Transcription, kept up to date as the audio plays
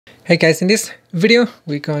Hey guys, in this video,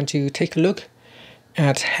 we're going to take a look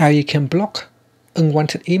at how you can block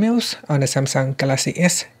unwanted emails on the Samsung Galaxy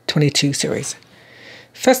S22 series.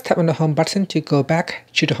 First, tap on the home button to go back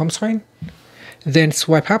to the home screen. Then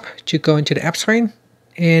swipe up to go into the app screen.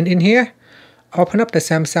 And in here, open up the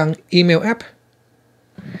Samsung email app.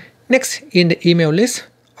 Next, in the email list,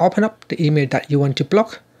 open up the email that you want to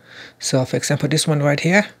block. So for example, this one right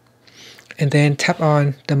here. And then tap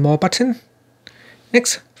on the more button.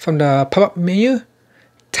 Next, from the pop-up menu,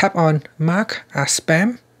 tap on Mark as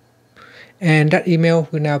Spam, and that email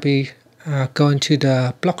will now be going to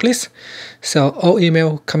the block list. So all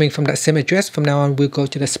email coming from that same address from now on will go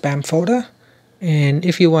to the spam folder. And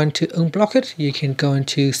if you want to unblock it, you can go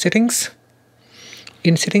into Settings.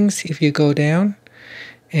 In Settings, if you go down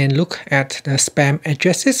and look at the spam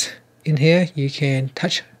addresses, in here you can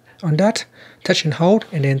touch on that, touch and hold,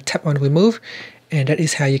 and then tap on Remove, and that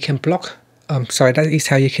is how you can block. That is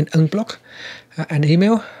how you can unblock an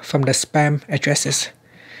email from the spam addresses.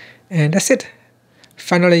 And that's it.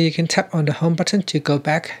 Finally, you can tap on the home button to go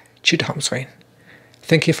back to the home screen.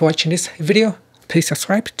 Thank you for watching this video. Please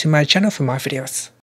subscribe to my channel for more videos.